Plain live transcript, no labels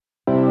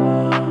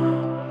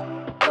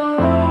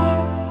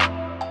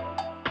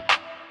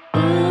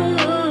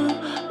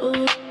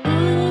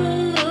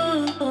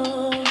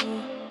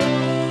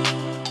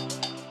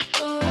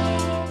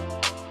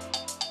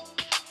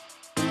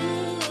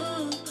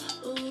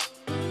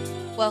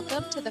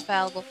Welcome to the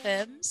Fallible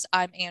Femmes.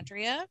 I'm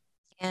Andrea.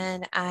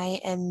 And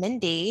I am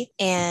Mindy.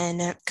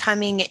 And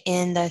coming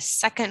in the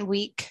second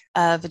week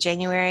of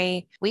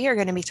January, we are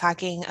going to be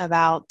talking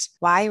about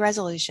why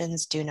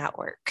resolutions do not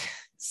work.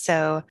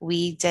 So,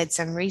 we did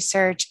some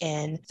research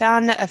and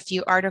found a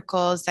few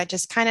articles that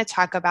just kind of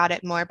talk about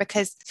it more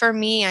because for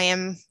me, I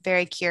am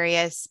very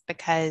curious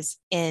because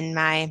in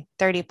my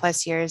 30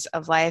 plus years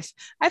of life,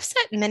 I've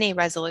set many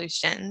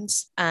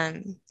resolutions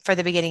for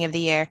the beginning of the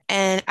year.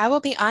 And I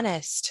will be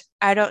honest,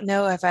 I don't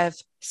know if I've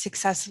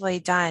successfully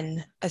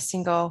done a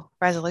single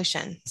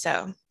resolution.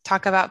 So,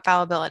 talk about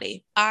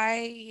fallibility.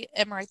 I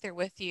am right there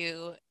with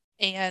you.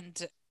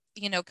 And,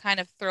 kind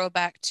of throw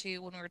back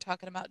to when we were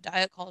talking about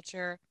diet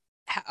culture,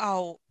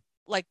 how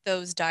like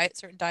those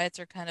certain diets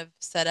are kind of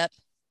set up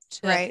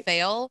to Right.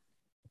 fail.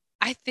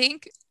 I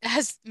think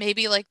as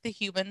maybe like the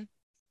human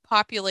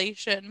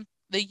population,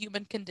 the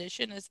human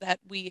condition is that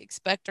we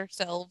expect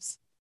ourselves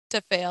to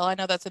fail. I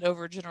know that's an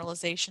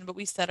overgeneralization, but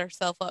we set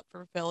ourselves up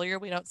for failure.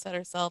 We don't set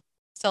ourselves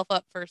self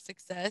up for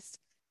success.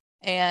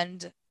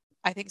 And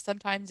I think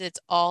sometimes it's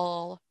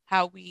all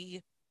how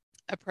we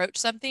approach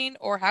something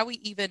or how we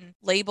even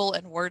label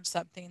and word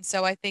something.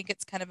 So I think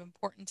it's kind of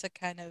important to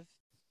kind of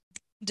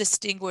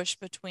distinguish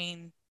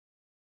between,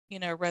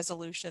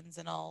 resolutions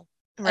and all.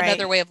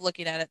 Another Right. way of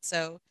looking at it.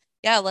 So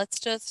yeah, let's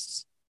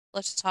just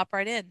hop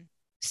right in.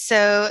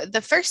 So,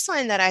 the first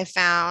one that I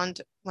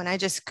found when I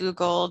just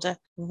Googled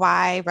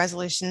why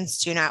resolutions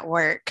do not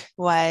work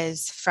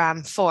was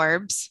from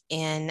Forbes.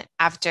 And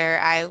after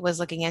I was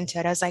looking into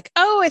it, I was like,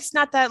 oh, it's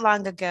not that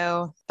long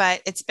ago,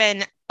 but it's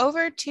been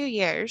over 2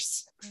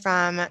 years Mhm.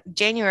 from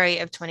January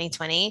of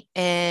 2020.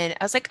 And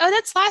I was like, oh,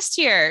 that's last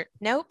year.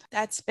 Nope,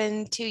 that's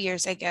been 2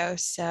 years ago.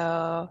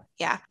 So,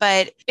 yeah.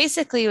 But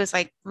basically, it was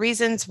like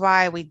reasons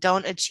why we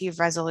don't achieve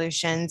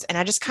resolutions. And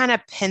I just kind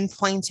of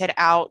pinpointed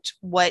out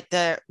what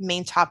the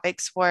main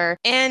topics were.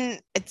 And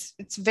it's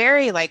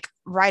very like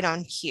right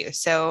on cue.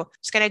 So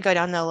just gonna go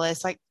down the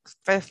list. Like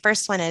for the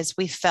first one is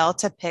we fail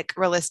to pick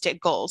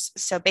realistic goals.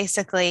 So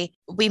basically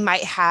we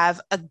might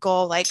have a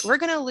goal like we're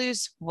gonna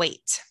lose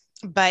weight,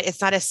 but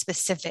it's not a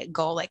specific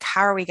goal. Like,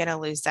 how are we going to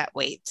lose that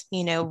weight?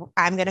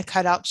 I'm going to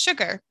cut out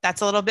sugar.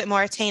 That's a little bit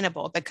more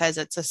attainable because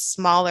it's a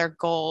smaller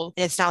goal.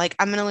 It's not like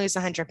I'm going to lose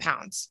 100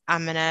 pounds.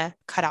 I'm going to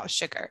cut out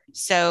sugar.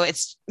 So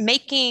it's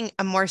making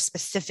a more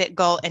specific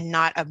goal and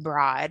not a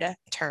broad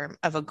term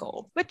of a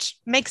goal, which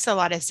makes a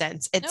lot of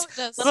sense. No, It's it a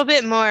does. little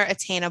bit more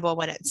attainable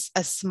when it's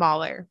a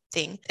smaller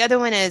thing. The other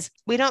one is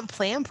we don't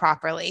plan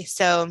properly.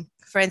 So,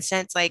 for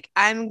instance, like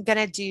I'm going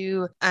to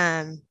do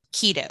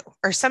keto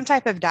or some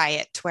type of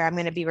diet where I'm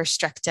going to be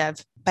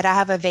restrictive, but I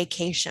have a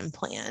vacation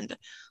planned.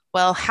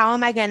 Well, how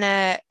am I going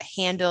to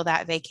handle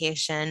that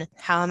vacation?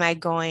 How am I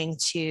going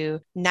to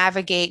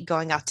navigate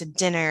going out to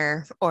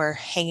dinner or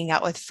hanging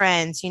out with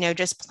friends?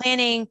 Just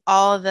planning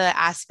all the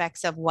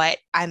aspects of what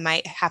I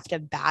might have to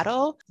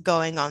battle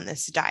going on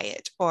this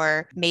diet.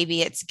 Or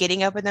maybe it's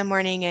getting up in the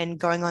morning and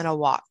going on a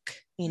walk.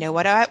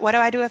 What do Mhm.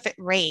 I do if it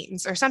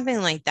rains or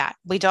something like that?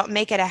 We don't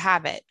make it a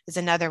habit is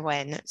another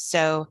one.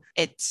 So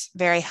it's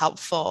very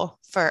helpful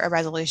for a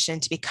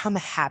resolution to become a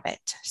habit.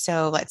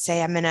 So let's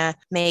say I'm going to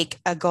make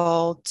a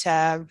goal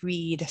to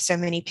read so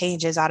many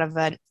pages out of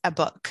a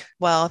book.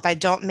 Well, if I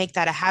don't make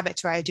that a habit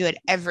to where I do it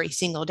every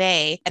single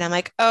day and I'm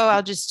like, oh,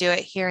 I'll just do it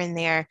here and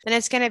there, then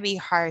it's going to be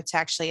hard to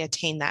actually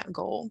attain that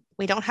goal.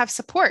 We don't have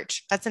support.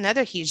 That's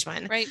another huge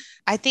one. Right.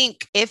 I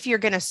think if you're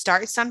going to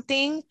start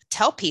something,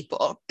 tell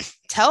people,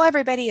 tell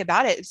everybody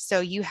about it. So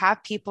you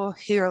have people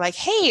who are like,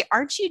 hey,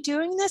 aren't you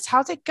doing this?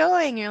 How's it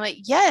going? And you're like,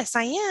 yes,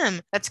 I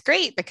am. That's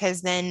great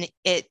because then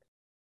it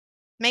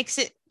makes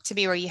it to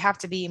be where you have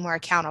to be more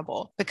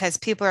accountable because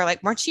people are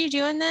like, weren't you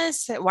doing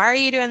this? Why are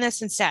you doing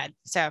this instead?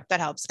 So that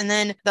helps. And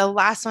then the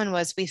last one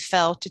was we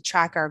failed to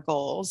track our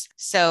goals.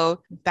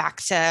 So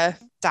back to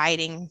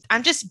dieting.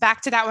 I'm just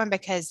back to that one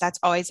because that's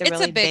always a It's a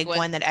really big big one.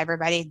 one that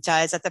everybody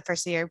does at the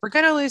first of the year. We're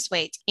going to lose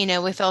weight.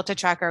 We fail to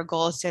track our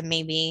goals. So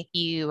maybe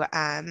you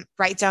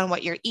write down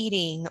what you're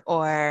eating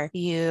or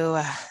you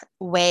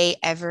weigh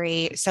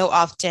every so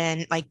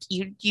often, like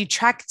you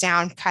track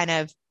down kind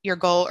of your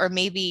goal, or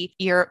maybe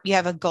you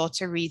have a goal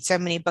to read so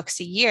many books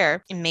a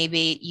year and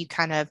maybe you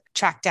kind of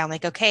track down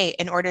like, okay,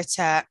 in order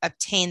to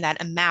obtain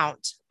that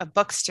amount of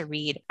books to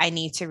read, I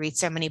need to read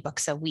so many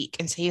books a week.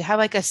 And so you have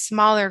like a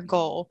smaller Mhm.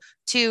 goal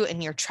too,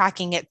 and you're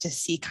tracking it to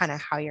see kind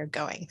of how you're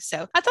going.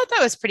 So I thought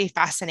that was pretty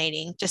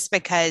fascinating just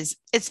because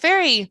it's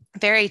very,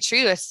 very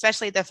true,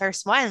 especially the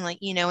first one. Like,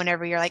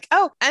 whenever you're like,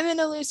 oh, I'm going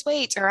to lose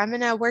weight or I'm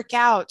going to work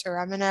out or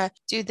I'm going to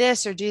do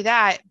this or do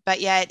that.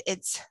 But yet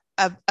it's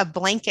a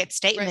blanket Right.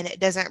 statement.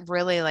 It doesn't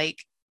really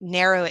like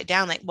narrow it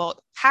down. Like,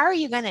 well, how are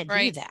you going to do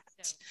Right. that?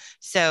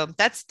 So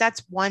that's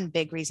one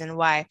big reason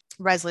why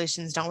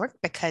resolutions don't work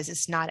because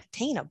it's not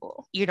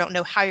attainable. You don't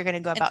know how you're going to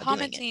go And about doing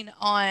it. commenting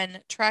on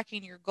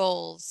tracking your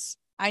goals,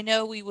 I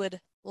know we would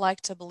like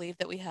to believe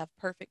that we have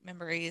perfect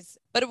memories,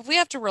 but if we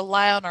have to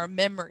rely on our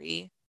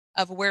memory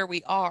of where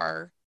we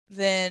are,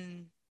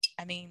 then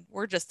I mean,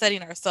 we're just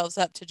setting ourselves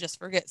up to just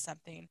forget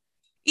something.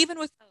 Even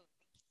with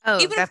Oh,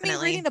 Even with me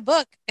definitely. reading a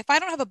book, if I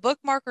don't have a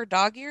bookmark or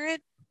dog ear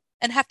it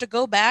and have to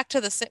go back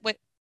to the wait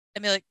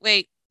and be like,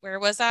 wait, where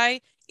was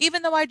I?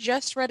 Even though I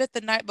just read it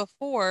the night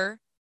before,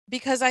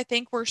 because I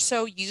think we're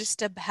so used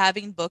to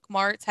having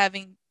bookmarks,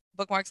 having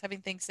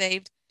things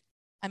saved.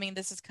 I mean,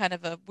 this is kind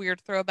of a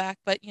weird throwback,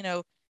 but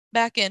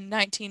back in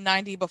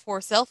 1990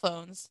 before cell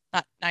phones,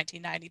 not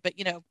 1990, but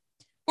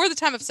before the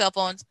time of cell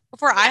phones,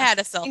 before I Yeah, had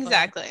a cell phone,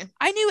 exactly.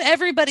 I knew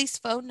everybody's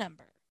phone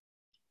number.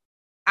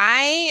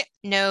 I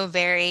know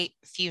very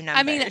few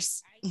I mean,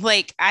 numbers.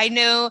 Like I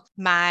know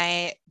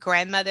my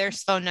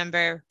grandmother's phone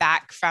number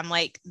back from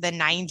like the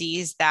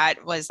 90s.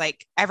 That was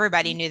like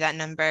everybody knew that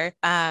number.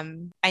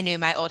 I knew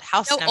my old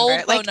house no old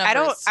number. phone Like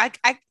numbers.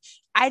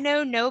 I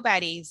know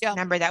nobody's Yeah.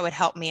 number that would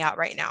help me out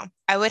right now.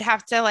 I would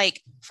have to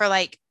like for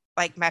like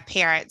my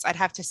parents, I'd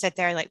have to sit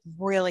there and like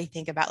really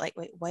think about like,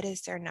 wait, what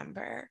is their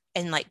number?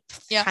 And like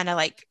Yeah. kind of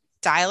like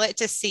dial it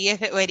to see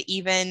if it would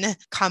even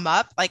come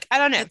up. Like, I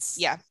don't know. It's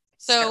Yeah,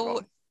 it's so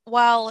terrible.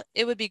 while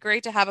it would be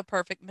great to have a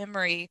perfect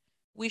memory,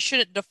 we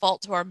shouldn't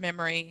default to our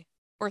memory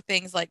for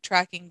things like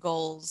tracking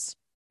goals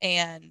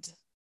and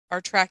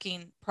or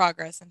tracking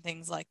progress and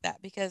things like that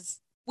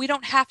because we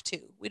don't have to.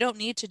 We don't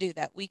need to do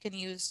that. We can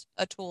use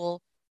a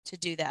tool to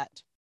do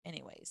that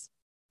anyways.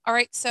 All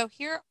right, so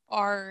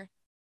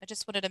I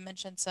just wanted to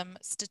mention some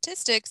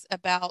statistics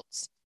about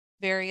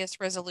various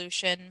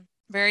resolutions.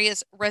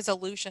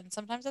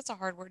 Sometimes that's a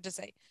hard word to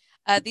say.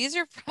 These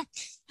are from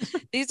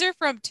these are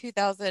from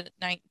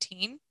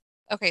 2019.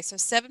 Okay, so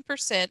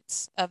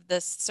 7% of the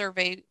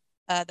survey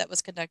that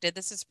was conducted,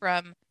 this is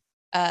from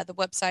the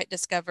website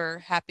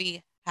Discover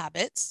Happy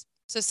Habits.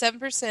 So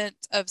 7%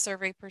 of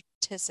survey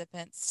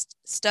participants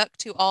stuck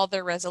to all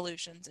their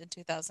resolutions in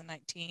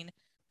 2019,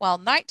 while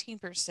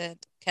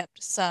 19%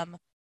 kept some,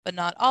 but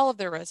not all of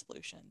their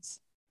resolutions.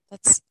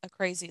 That's a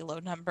crazy low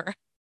number.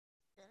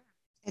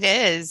 It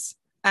is.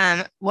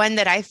 One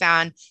that I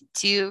found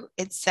too,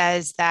 it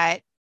says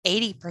that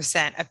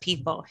 80% of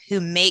people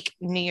who make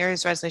New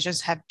Year's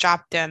resolutions have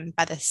dropped them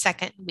by the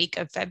second week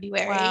of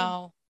February.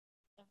 Wow.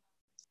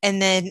 And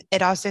then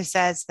it also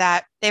says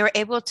that they were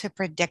able to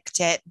predict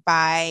it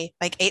by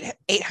like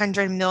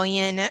 800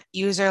 million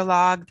user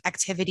logged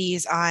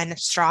activities on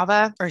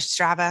Strava or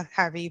Strava,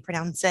 however you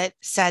pronounce it,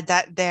 said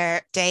that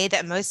their day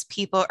that most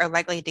people are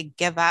likely to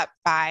give up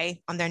by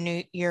on their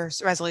New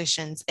Year's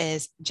resolutions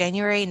is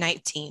January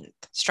 19th.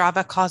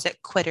 Strava calls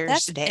it Quitter's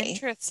That's Day.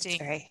 It's interesting.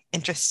 very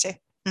interesting.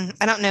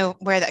 I don't know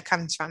where that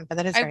comes from, but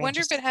that is I very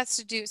wonder if it interesting. has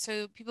to do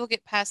so people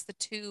get past the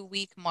 2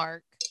 week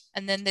mark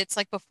and then it's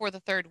like before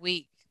the third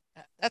week.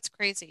 That's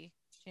crazy.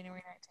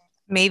 January 19th.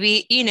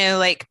 Maybe,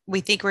 like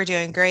we think we're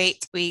doing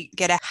great. We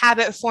get a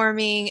habit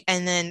forming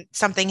and then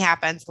something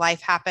happens,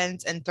 life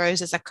happens and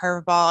throws us a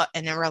curveball.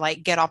 And then we're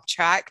like, get off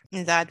track.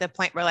 And at the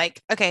point we're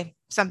like, okay,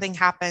 something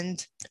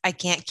happened. I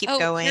can't keep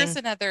Oh, here's going.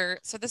 another.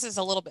 So this is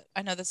a little bit,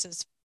 I know this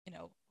is,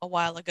 a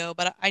while ago,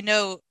 but I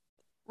know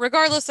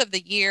regardless of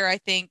the year, I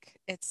think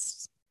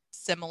it's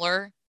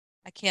similar.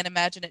 I can't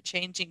imagine it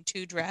changing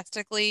too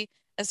drastically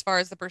as far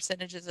as the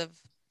percentages of,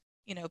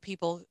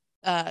 people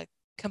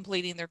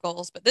completing their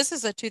goals. But this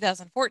is a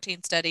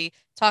 2014 study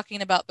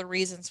talking about the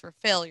reasons for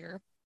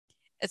failure.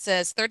 It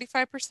says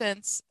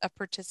 35% of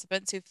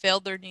participants who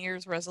failed their New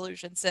Year's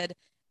resolution said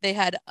they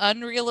had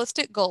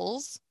unrealistic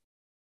goals.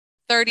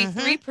 Mm-hmm.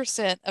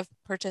 33% of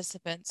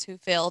participants who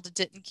failed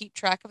didn't keep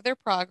track of their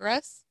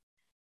progress.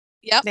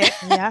 Yep. There,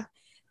 yeah.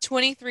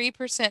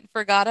 23%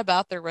 forgot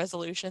about their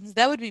resolutions.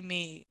 That would be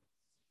me.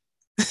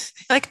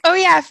 Like, oh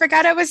yeah, I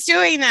forgot I was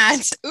doing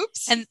that.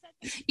 Oops. And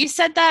You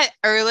said that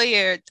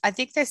earlier. I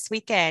think this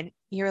weekend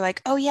you were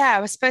like, oh yeah, I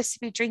was supposed to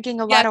be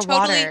drinking a yeah, lot of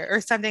totally. water or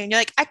something. And you're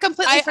like, I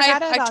completely I, I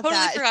forgot I about totally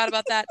that. forgot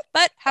about that.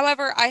 But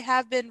however, I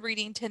have been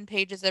reading 10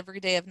 pages every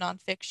day of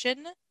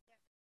nonfiction.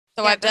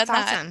 So Yeah, I've that's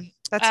done that. awesome.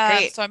 That's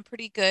great. So I'm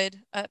pretty good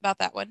about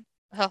that one.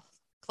 Well,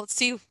 let's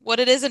see what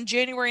it is on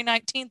January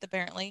 19th,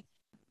 apparently.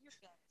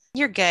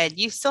 You're good.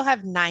 You still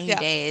have 9 Yeah,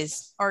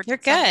 days. or You're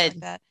something like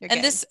good. that. You're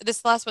And good.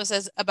 this last one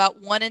says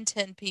about 1 in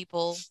 10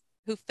 people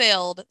who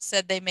failed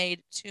said they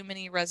made too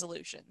many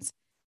resolutions.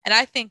 And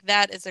I think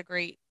that is a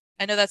great,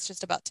 I know that's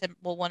just about 10,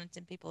 well, 1 in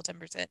 10 people,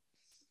 10%. I'm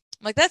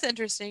like, that's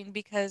interesting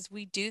because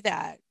we do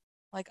that.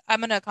 Like, I'm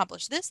going to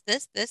accomplish this.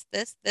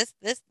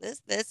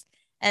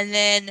 And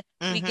then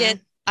we get,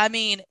 Mm-hmm. I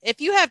mean,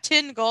 if you have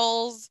 10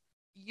 goals,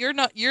 you're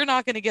not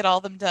going to get all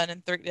of them done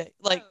in 30 days.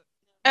 Like,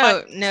 by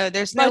Oh, no,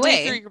 there's by no day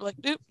three, way. you're like,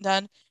 nope,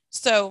 done.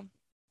 So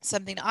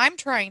something I'm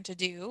trying to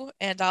do,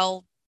 and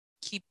I'll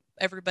keep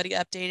everybody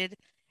updated,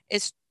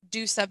 is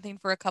do something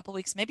for a couple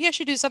weeks. Maybe I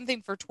should do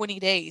something for 20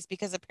 days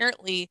because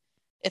apparently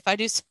if I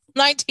do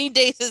 19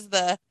 days is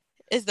the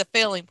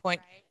failing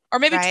point. Or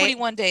maybe Right?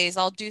 21 days,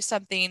 I'll do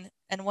something.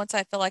 And once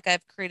I feel like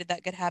I've created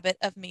that good habit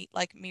of me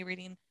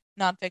reading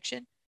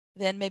nonfiction,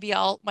 then maybe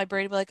my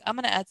brain will be like, I'm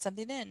going to add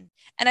something in.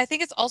 And I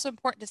think it's also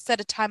important to set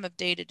a time of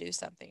day to do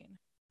something.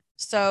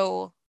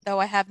 So, though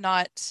I have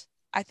not,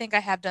 I think I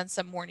have done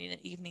some morning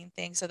and evening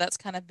things, so that's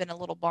kind of been a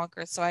little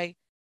bonkers. So I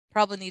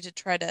probably need to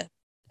try to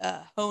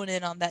hone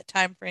in on that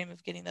time frame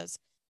of getting those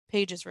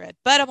pages read.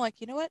 But I'm like,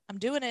 you know what? I'm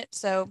doing it.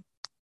 So,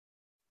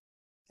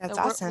 That's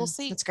we'll awesome.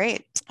 see That's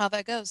great. how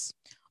that goes.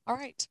 All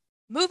right.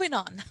 Moving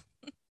on.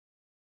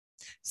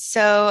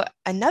 So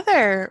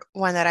another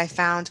one that I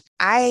found,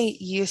 I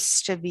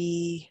used to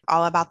be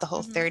all about the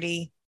Whole Mhm.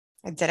 30.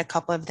 I did a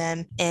couple of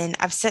them and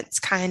I've since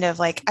kind of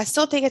like, I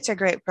still think it's a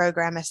great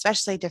program,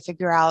 especially to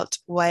figure out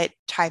what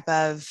type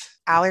of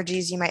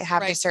allergies you might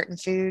have to Right. certain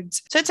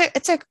foods. So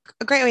it's a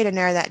great way to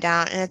narrow that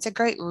down. And it's a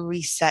great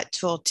reset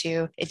tool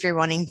too, if you're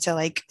wanting to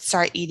like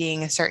start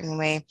eating a certain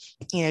way,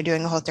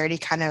 doing a Whole 30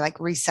 kind of like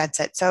resets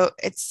it. So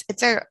it's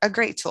a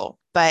great tool.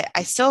 But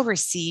I still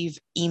receive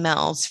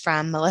emails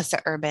from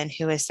Melissa Urban,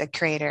 who is the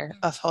creator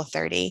Mhm. of Whole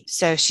 30.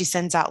 So she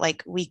sends out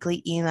like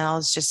weekly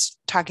emails just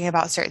talking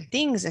about certain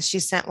things. And she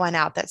sent one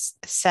out that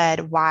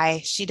said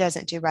why she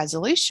doesn't do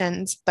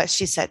resolutions, but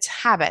she sets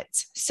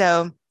habits.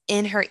 So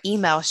in her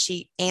email,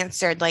 she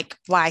answered like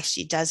why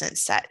she doesn't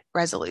set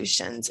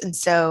resolutions. And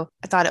so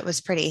I thought it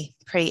was pretty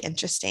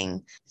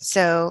interesting.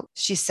 So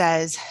she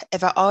says,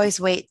 if I always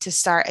wait to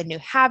start a new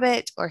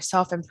habit or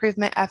self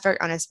improvement effort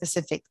on a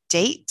specific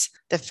date,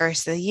 the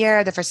first of the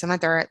year, the first of the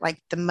month, or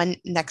like the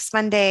next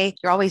Monday,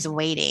 you're always Mhm.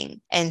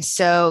 waiting. And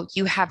so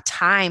you have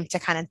time to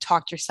kind of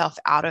talk yourself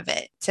out of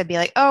it to be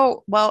like,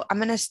 oh, well, I'm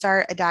going to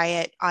start a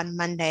diet on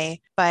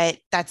Monday, but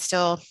that's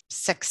still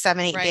 6,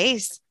 7, 8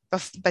 days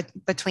but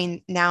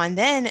between now and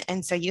then.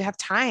 And so you have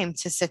time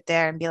to sit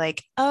there and be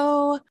like,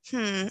 oh,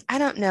 I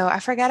don't know. I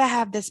forgot I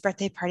have this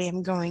birthday party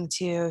I'm going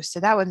to. So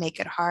that would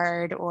make it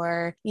hard.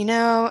 Or,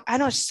 I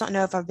just don't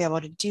know if I'll be able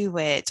to do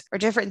it or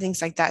different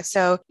things like that.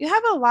 So you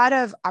have a lot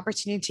of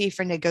opportunity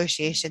for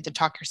negotiation to Mhm.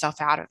 talk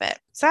yourself out of it.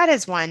 So that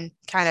is one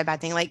kind of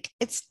bad thing. Like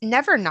it's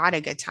never not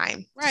a good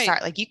time to Right.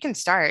 start. Like you can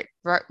start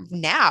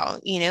now,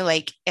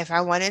 like if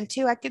I wanted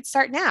to, I could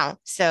start now.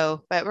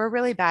 So, but we're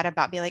really bad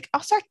about being like,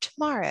 I'll start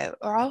tomorrow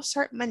or I'll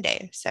start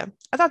Monday. So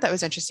I thought that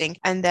was interesting.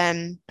 And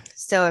then,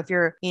 so if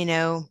you're,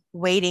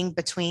 waiting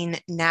between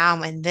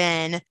now and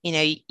then,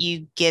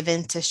 you give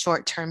into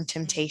short term Mhm.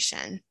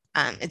 temptation.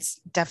 It's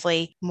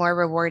definitely more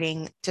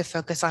rewarding to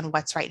focus on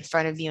what's right in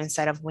front of you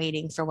instead of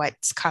waiting for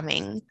what's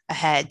coming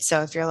ahead.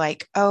 So if you're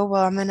like, oh,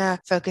 well, I'm going to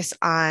focus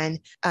on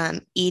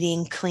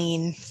eating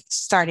clean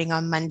starting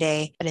on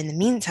Monday, but in the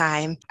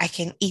meantime, I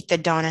can eat the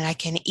donut, I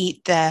can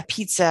eat the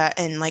pizza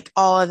and like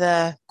all of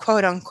the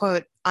quote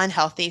unquote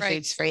unhealthy Right.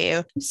 foods for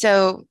you.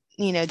 So,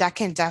 that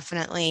can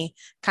definitely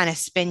kind of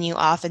spin you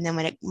off. And then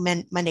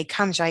when Monday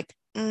comes, you're like,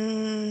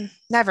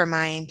 never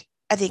mind.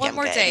 I think One I'm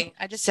more good. day.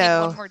 I just need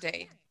one So more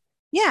day.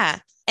 yeah.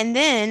 And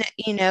then,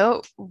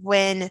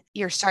 when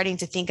you're starting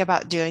to think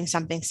about doing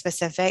something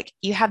specific,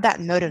 you have that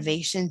Mhm.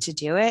 motivation to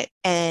do it.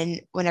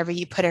 And whenever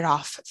you put it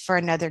off for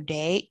another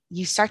day,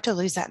 you start to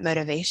lose that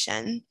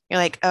motivation. You're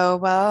like, oh,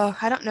 well,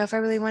 I don't know if I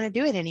really want to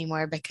do it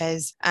anymore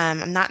because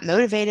I'm not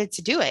motivated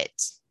to do it.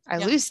 I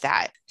Yeah. lose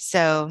that.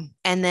 So,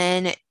 and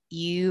then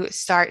you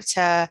start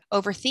to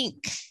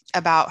overthink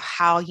about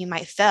how you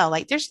might fail.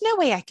 Like, there's no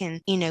way I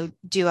can,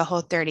 do a Whole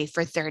 30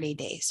 for 30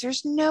 days.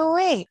 There's no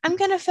way I'm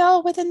going to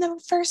fail within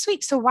the first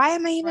week. So why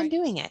am I even Right.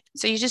 doing it?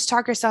 So you just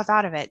talk yourself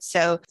out of it.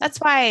 So that's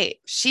why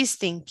she's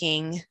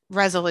thinking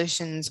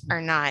resolutions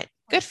are not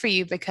good Right. for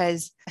you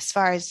because as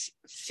far as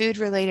food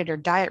related or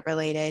diet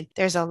related,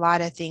 there's a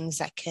lot of things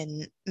that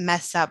can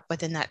mess up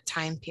within that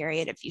time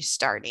period of you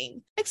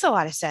starting. Makes a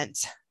lot of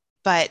sense.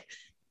 But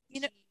You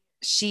know,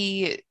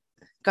 she,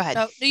 go ahead.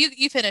 no, no,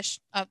 you finish.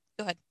 Go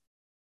ahead.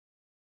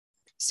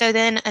 So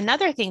then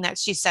another thing that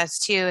she says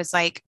too is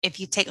like if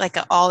you take like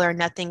an all or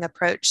nothing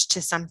approach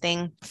to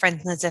something, for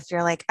instance, if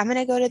you're like, I'm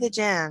gonna go to the Mhm.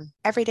 gym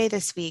every day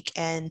this week,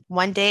 and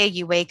one day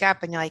you wake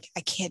up and you're like,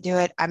 I can't do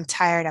it, I'm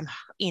tired, I'm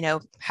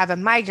have a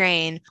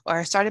migraine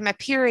or started my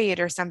period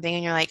or something,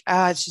 and you're like,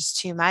 oh, it's just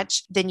too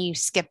much. Then you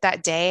skip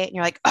that day and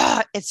you're like,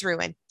 oh, it's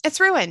ruined. It's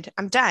ruined.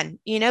 I'm done,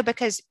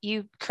 because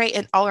you create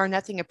an all or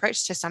nothing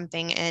approach to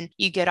something and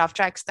you get off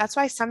track. That's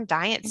why some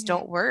diets Mhm.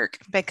 don't work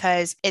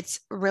because it's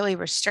really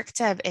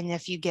restrictive. And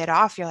if you get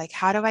off, you're like,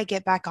 how do I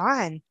get back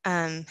on?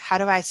 How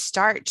do I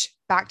start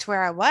back to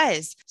where I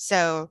was?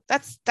 So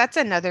that's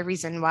another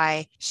reason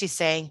why she's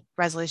saying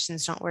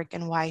resolutions don't work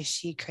and why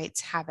she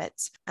creates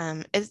habits.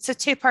 It's a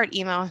two-part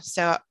email.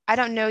 So I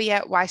don't know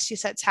yet why she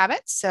sets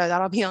habits. So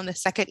that'll be on the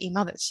second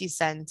email that she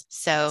sends.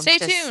 So Stay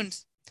just tuned.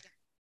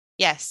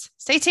 yes,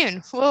 stay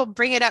tuned. We'll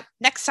bring it up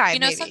next You time,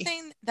 know, maybe.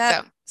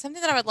 So,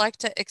 something that I would like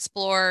to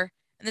explore,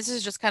 and this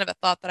is just kind of a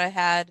thought that I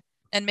had,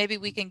 and maybe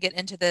we can get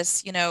into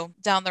this,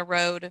 down the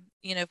road,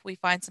 if we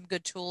find some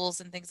good tools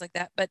and things like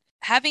that. But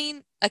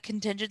having a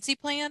contingency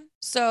plan.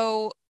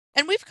 So,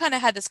 and we've kind of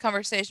had this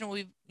conversation.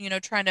 We've,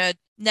 trying to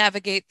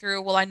navigate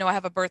through, well, I know I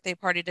have a birthday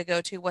party to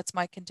go to. What's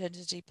my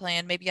contingency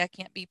plan? Maybe I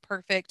can't be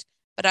perfect,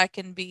 but I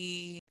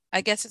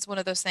guess it's one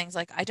of those things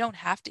like I don't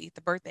have to eat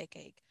the birthday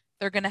cake.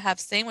 They're going to have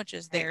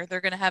sandwiches right, there.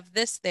 They're going to have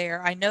this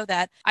there. I know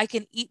that. I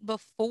can eat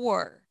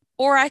before,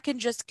 or I can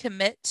just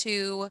commit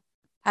to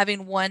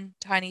having one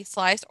tiny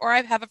slice, or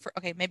I have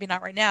okay, maybe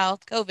not right now,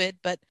 COVID,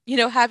 but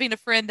having a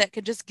friend that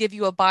can just give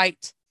you a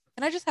bite.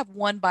 Can I just have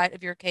one bite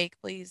of your cake,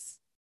 please?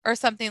 Or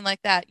something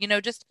like that.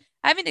 Just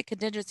having a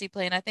contingency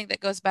plan, I think that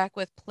goes back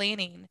with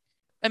planning.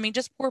 I mean,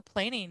 just poor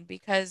planning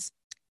because,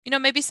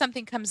 maybe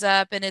something comes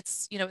up and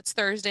it's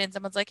Thursday and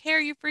someone's like, "Hey, are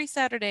you free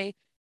Saturday?"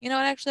 You know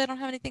what? Actually, I don't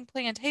have anything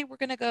planned. Hey, we're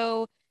gonna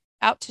go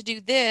out to do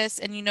this,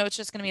 and it's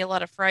just gonna be a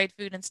lot of fried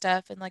food and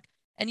stuff, and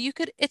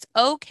it's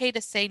okay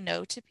to say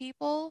no to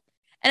people,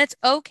 and it's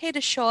okay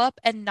to show up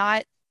and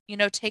not,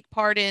 take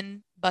part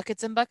in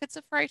buckets and buckets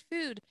of fried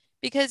food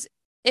because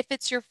if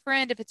it's your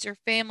friend, if it's your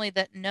family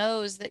that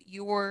knows that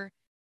you're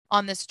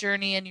on this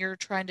journey and you're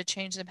trying to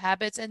change some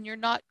habits and you're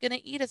not going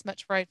to eat as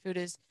much fried food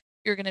as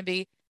you're going to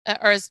be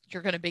or as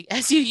you're going to be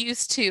as you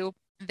used to,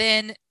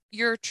 then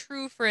your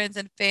true friends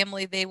and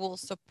family, they will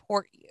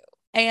support you.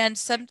 And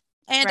some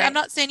and I'm Right.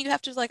 not saying you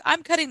have to like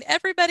I'm cutting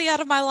everybody out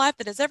of my life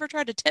that has ever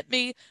tried to tempt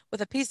me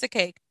with a piece of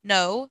cake.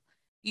 No,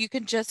 you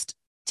can just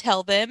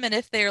tell them, and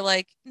if they're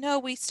like, "No,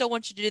 we still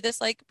want you to do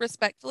this," like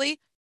respectfully,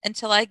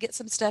 until I get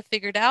some stuff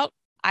figured out,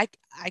 I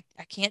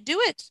can't do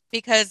it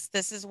because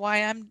this is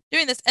why I'm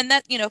doing this. And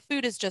that,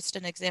 food is just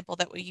an example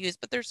that we use,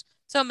 but there's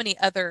so many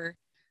other.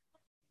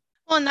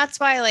 Well, and that's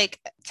why like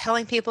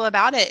telling people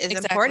about it is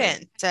Exactly.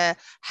 important to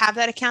have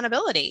that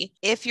accountability.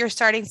 If you're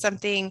starting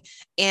something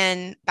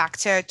and back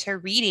to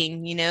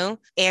reading,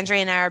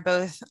 Andrea and I are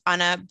both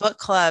on a book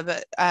club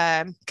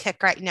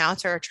kick right now.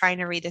 So we're trying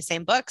to read the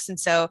same books. And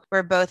so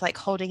we're both like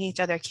holding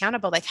each other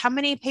accountable. Like, how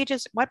many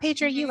pages, what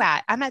page are you Hmm.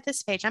 at? I'm at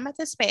this page. I'm at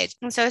this page.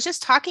 And so it's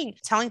just talking,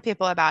 telling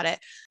people about it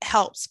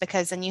helps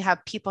because then you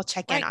have people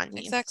check in Right, on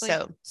you. exactly.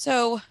 So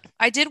So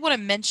I did want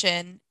to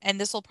mention, and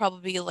this will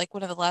probably be like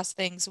one of the last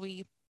things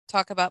we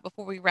talk about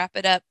before we wrap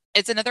it up.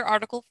 It's another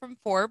article from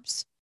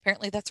Forbes.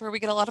 Apparently, that's where we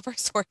get a lot of our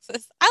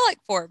sources. I like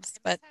Forbes,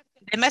 but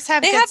they must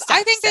have they good have, stuff.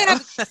 So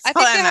that's I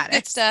all think they that have good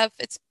matters. stuff.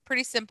 It's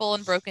pretty simple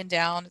and broken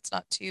down. It's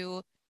not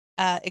too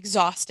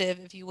exhaustive,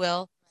 if you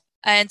will.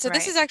 And so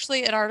this Right. is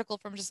actually an article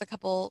from just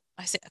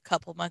I say a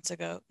couple months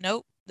ago.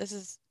 Nope, this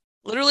is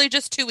literally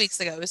just 2 weeks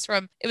ago.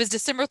 It was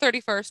December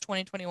 31st,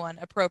 2021,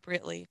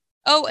 appropriately.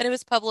 Oh, and it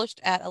was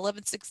published at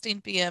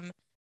 11:16 p.m.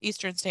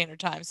 Eastern Standard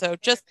Time. So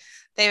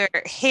They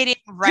were hitting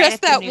right just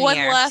at the that new one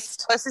year,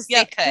 last, close as they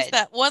yep, just could.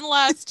 that one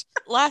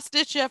last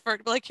ditch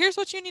effort. Like, here's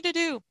what you need to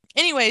do.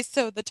 Anyway,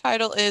 so the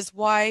title is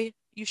Why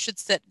You Should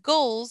Set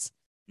Goals,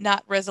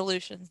 Not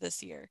Resolutions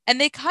This Year. And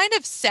they kind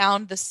of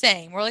sound the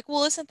same. We're like,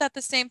 well, isn't that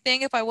the same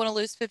thing if I want to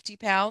lose 50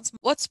 pounds?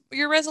 What's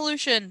your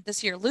resolution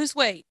this year? Lose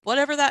weight,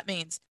 whatever that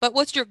means. But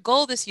what's your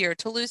goal this year?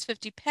 To lose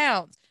 50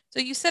 pounds.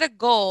 So you set a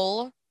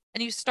goal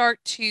and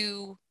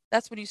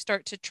that's when you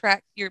start to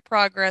track your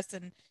progress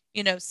and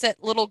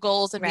set little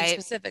goals and be Right.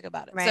 specific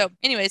about it. Right. So,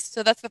 anyways,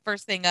 so that's the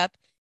first thing up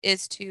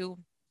is to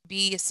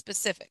be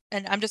specific.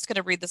 And I'm just going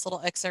to read this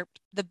little excerpt.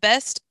 The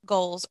best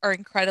goals are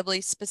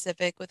incredibly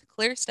specific with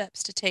clear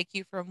steps to take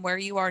you from where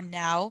you are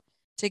now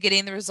to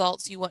getting the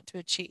results you want to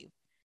achieve.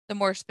 The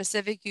more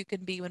specific you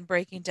can be when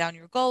breaking down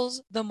your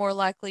goals, the more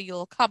likely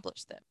you'll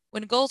accomplish them.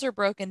 When goals are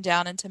broken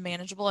down into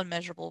manageable and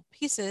measurable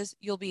pieces,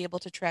 you'll be able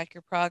to track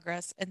your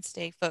progress and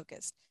stay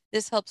focused.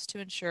 This helps to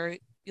ensure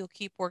you'll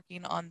keep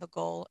working on the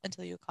goal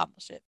until you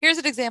accomplish it. Here's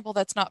an example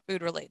that's not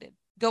food related.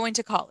 Going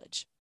to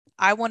college.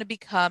 I want to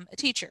become a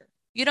teacher.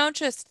 You don't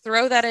just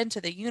throw that into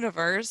the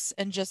universe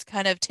and just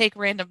kind of take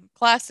random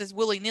classes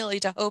willy-nilly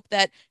to hope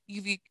that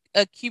you've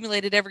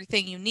accumulated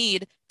everything you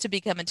need to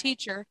become a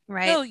teacher.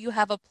 Right. No, you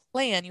have a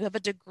plan. You have a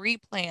degree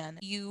plan.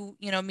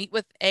 Meet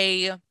with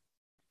a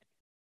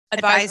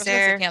advisor, I was going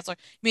to say Advisor. counselor.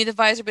 I mean, the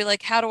advisor be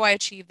like, how do I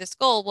achieve this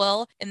goal?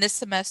 Well, in this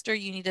semester,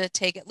 you need to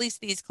take at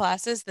least these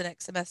classes. The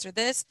next semester,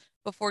 this.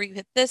 Before you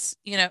hit this,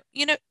 you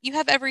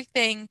have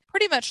everything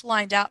pretty much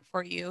lined out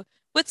for you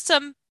with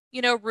some,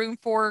 room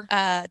for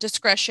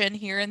discretion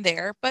here and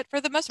there. But for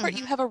the most part,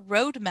 you Mhm. have a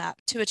roadmap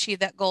to achieve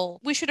that goal.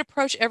 We should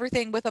approach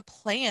everything with a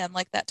plan,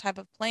 like that type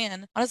of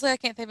plan. Honestly, I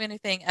can't think of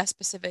anything as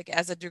specific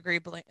as a degree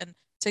plan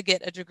to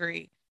get a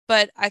degree,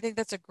 but I think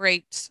that's a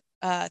great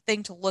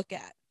thing to look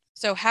at.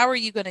 So how are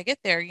you going to get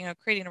there?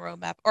 Creating a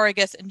roadmap, or I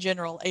guess in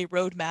general, a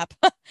roadmap.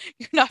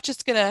 You're not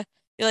just going to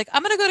be like,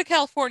 I'm going to go to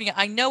California.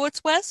 I know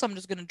it's west, so I'm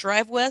just going to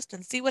drive west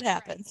and see what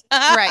happens.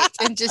 Right.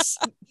 And just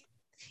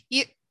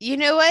you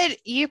know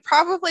what? You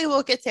probably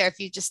will get there if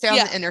you just stay on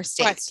the Yeah, right.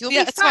 interstates. You'll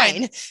Yeah, be it's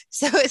fine. fine.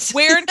 So it's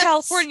Where in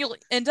California you'll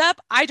end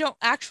up, I don't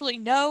actually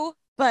know,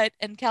 but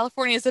and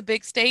California is a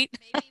big state.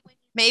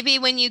 maybe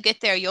when you get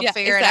there, you'll Yeah,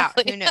 figure it out.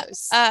 exactly. Who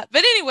knows? But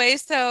anyway,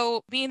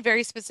 so being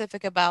very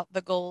specific about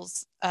the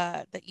goals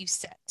that you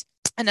set.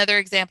 Another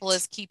example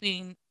is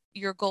keeping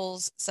your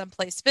goals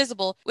someplace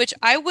visible, which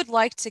I would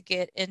like to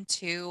get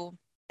into.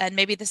 And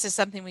maybe this is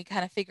something we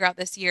kind of figure out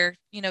this year,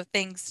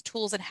 things,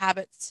 tools, and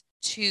habits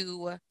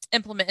to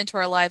implement into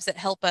our lives that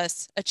help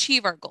us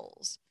achieve our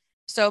goals.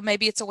 So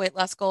maybe it's a weight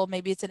loss goal,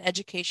 maybe it's an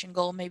education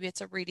goal, maybe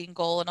it's a reading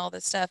goal, and all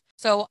this stuff.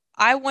 So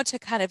I want to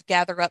kind of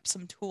gather up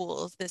some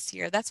tools this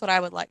year. That's what I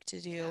would like to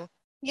do.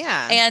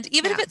 Yeah. And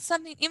even if Yeah. it's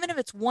something, even if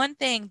it's one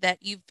thing that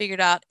you've figured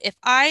out, if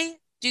I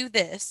do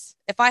this,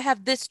 if I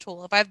have this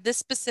tool, if I have this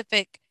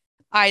specific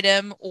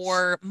item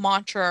or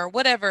mantra or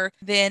whatever,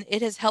 then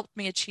it has helped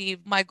me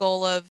achieve my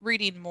goal of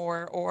reading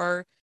more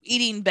or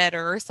eating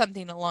better or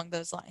something along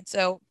those lines.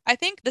 So I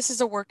think this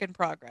is a work in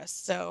progress.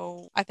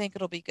 So I think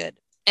it'll be good.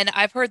 And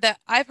I've heard that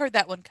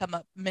one come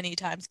up many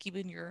times,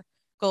 keeping your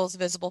goals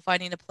visible,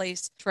 finding a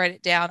place to write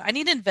it down. I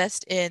need to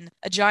invest in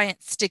a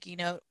giant sticky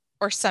note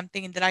or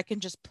something that I can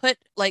just put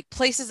like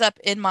places up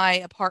in my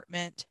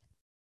apartment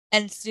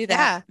and do that.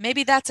 Yeah.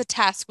 Maybe that's a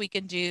task we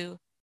can do.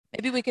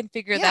 Maybe we can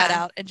figure that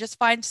Yeah. out and just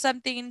find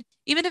something,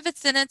 even if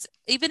it's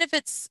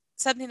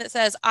something that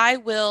says, I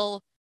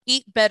will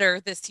eat better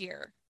this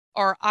year,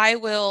 or I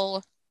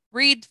will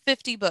read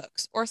 50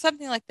 books, or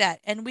something like that.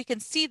 And we can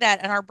see that,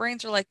 and our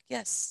brains are like,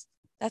 yes,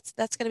 that's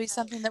going to be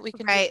something that we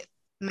can do. Right.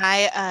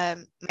 My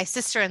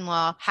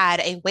sister-in-law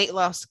had a weight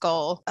loss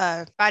goal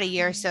about a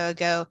year or Mhm. so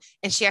ago,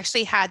 and she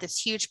actually had this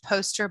huge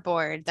poster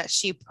board that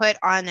she put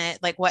on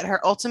it, like what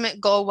her ultimate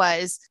goal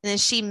was. And then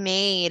she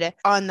made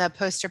on the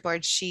poster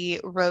board, she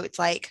wrote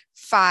like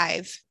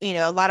five,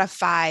 a lot of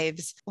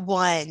fives,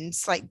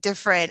 ones, like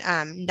different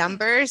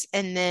numbers.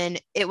 And then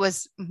it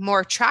was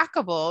more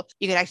trackable.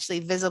 You could actually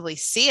visibly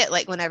see it.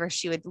 Like whenever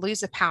she would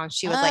lose a pound,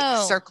 she would like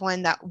Oh, circle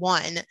in that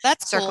one,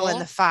 that's circle in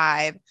the cool.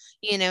 five,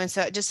 and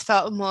so it just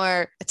felt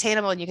more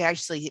attainable and you could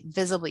actually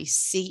visibly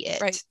see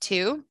Right. it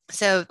too.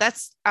 So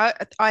I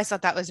always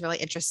thought that was really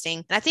interesting.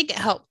 And I think it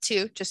helped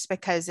too, just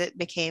because it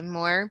became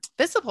more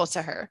visible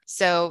to her.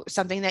 So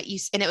something that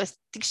and it was, I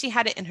think she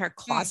had it in her Mm.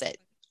 closet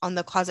on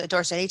the closet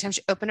door. So anytime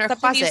she opened her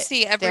Something you closet,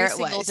 see every there it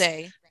single was.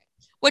 day.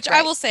 Which I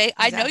Right. will say,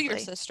 I know your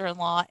Exactly.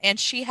 sister-in-law, and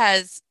she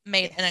has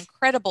made an Yes.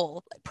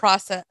 incredible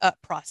progress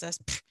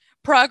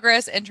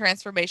and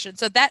transformation.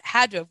 So that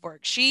had to have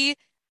worked.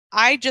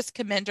 I just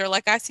commend her.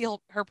 Like I see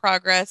her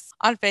progress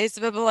on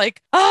Facebook. I'm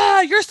like,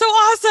 you're so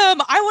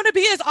awesome. I want to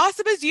be as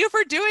awesome as you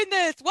for doing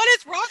this. What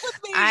is wrong with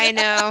me? I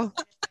know.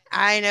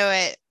 I know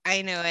it.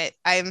 I know it.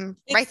 I'm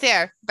right It's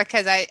there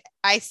because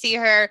I see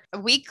her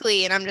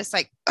weekly and I'm just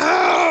like,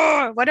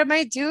 oh, what am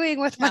I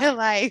doing with yeah. my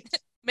life?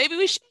 Maybe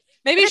we should.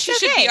 But Maybe it's she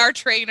should be okay. our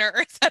trainer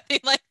or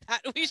something like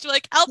that. We should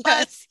like help us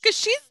Yes. because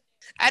she's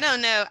I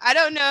don't know. I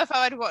don't know if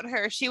I would want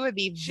her. She would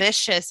be she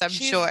vicious, I'm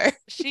sure.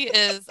 she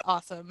is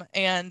awesome,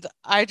 and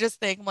I just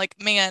think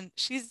like, man,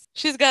 she's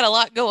got a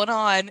lot going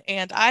on,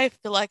 and I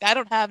feel like I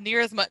don't have near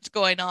as much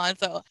going on.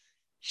 So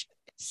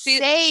she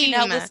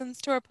now Same. listens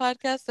to our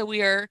podcast, so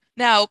we are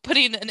now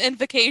putting an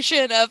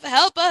invocation of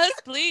help us,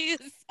 please.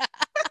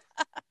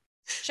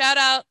 Shout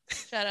out,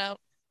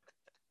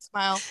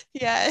 smile.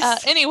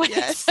 Yes. Anyway, so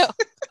Yes.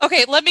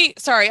 okay,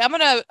 sorry, I'm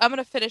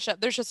gonna finish up.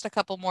 There's just a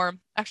couple more.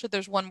 Actually,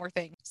 there's one more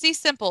thing. See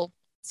simple.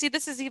 See,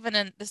 this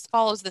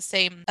follows the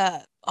same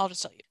I'll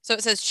just tell you. So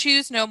it says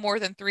choose no more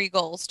than 3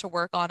 goals to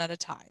work on at a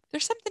time.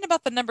 There's something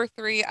about the number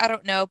 3, I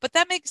don't know, but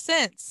that makes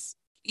sense.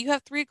 You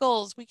have 3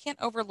 goals. We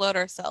can't overload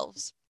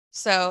ourselves.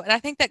 So, and I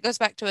think that goes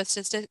back to a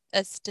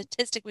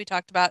statistic we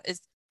talked about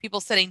is people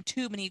setting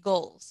too many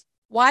goals.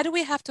 Why do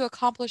we have to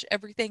accomplish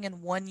everything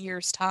in 1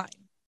 year's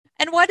time?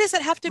 And why does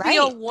it have to be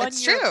a Right. one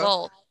That's year true.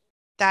 goal?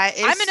 That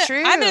is I'm gonna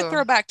true.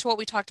 throw back to what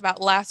we talked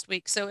about last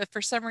week. So if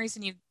for some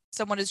reason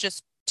someone is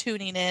just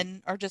tuning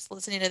in or just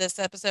listening to this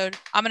episode,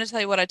 I'm gonna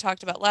tell you what I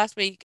talked about last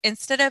week.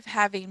 Instead of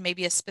having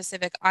maybe a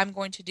specific, I'm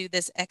going to do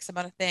this X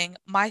amount of thing,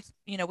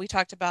 we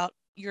talked about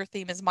your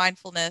theme is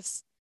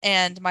mindfulness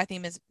and my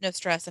theme is no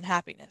stress and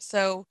happiness.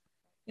 So,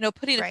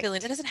 putting a feeling,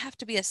 it Right. doesn't have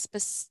to be a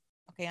specific,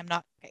 okay, I'm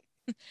not, okay,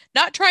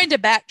 not trying to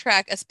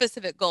backtrack a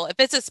specific goal. If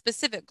it's a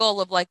specific goal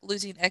of like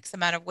losing X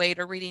amount of weight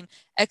or reading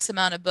X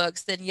amount of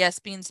books, then yes,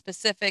 being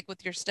specific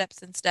with your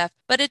steps and stuff.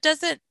 But it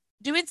doesn't,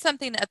 doing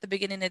something at the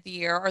beginning of the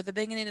year or the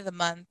beginning of the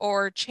month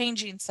or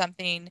changing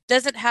something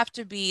doesn't have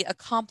to be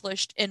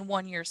accomplished in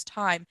 1 year's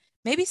time.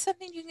 Maybe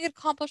something you can get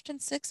accomplished in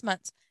 6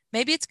 months.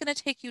 Maybe it's going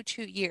to take you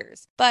 2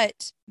 years.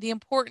 But the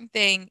important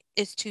thing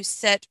is to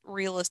set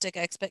realistic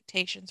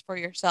expectations for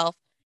yourself,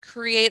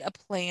 create a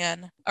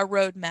plan, a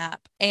roadmap,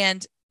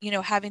 and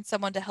having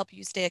someone to help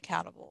you stay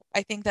accountable.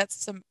 I think that's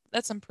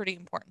some pretty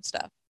important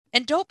stuff.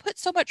 And don't put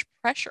so much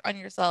pressure on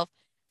yourself.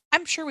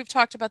 I'm sure we've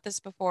talked about this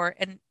before,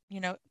 and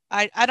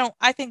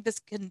I think this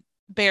can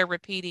bear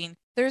repeating.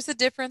 There's a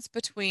difference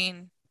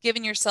between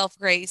giving yourself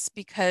grace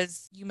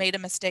because you made a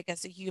mistake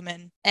as a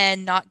human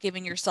and not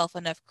giving yourself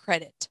enough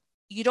credit.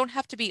 You don't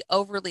have to be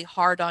overly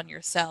hard on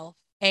yourself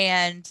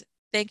and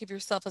think of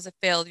yourself as a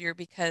failure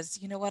because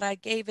you know what, I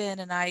gave in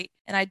and I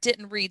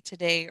didn't read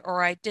today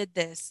or I did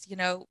this.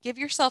 Give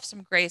yourself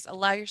some grace,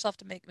 allow yourself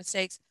to make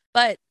mistakes,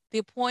 but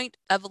the point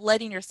of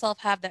letting yourself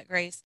have that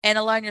grace and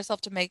allowing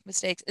yourself to make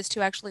mistakes is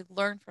to actually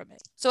learn from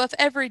it. So if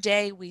every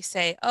day we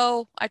say,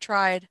 "Oh, I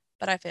tried,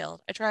 but I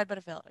failed. I tried, but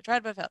I failed. I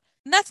tried, but I failed,"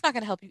 then that's not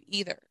going to help you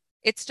either.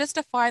 It's just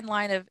a fine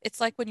line of,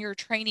 it's like when you're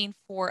training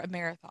for a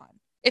marathon.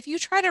 If you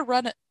try to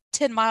run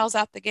 10 miles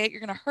out the gate,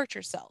 you're going to hurt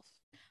yourself.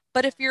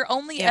 But if you're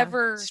only Yeah. It's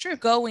ever true.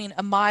 going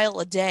a mile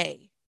a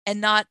day and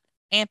not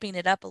amping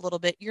it up a little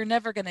bit, you're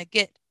never going to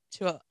get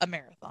to a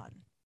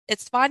marathon.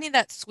 It's finding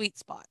that sweet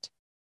spot.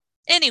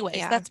 Anyways,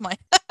 Yeah. that's my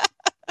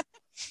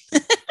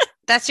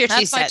That's your two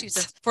that's my two cents.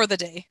 cents for the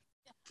day.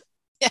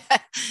 Yeah.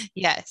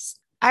 Yes.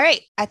 All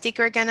right. I think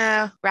we're going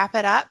to wrap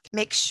it up.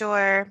 Make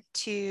sure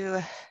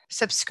to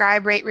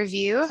subscribe, rate,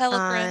 review Tell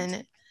a friend.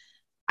 on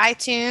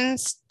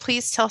iTunes.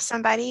 Please tell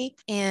somebody.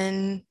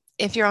 And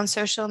if you're on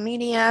social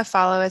media,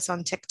 follow us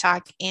on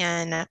TikTok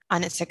and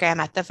on Instagram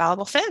at The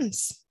Fallible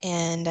Femmes.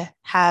 And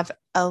have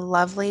a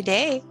lovely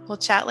day. We'll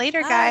chat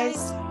later, Bye.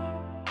 guys.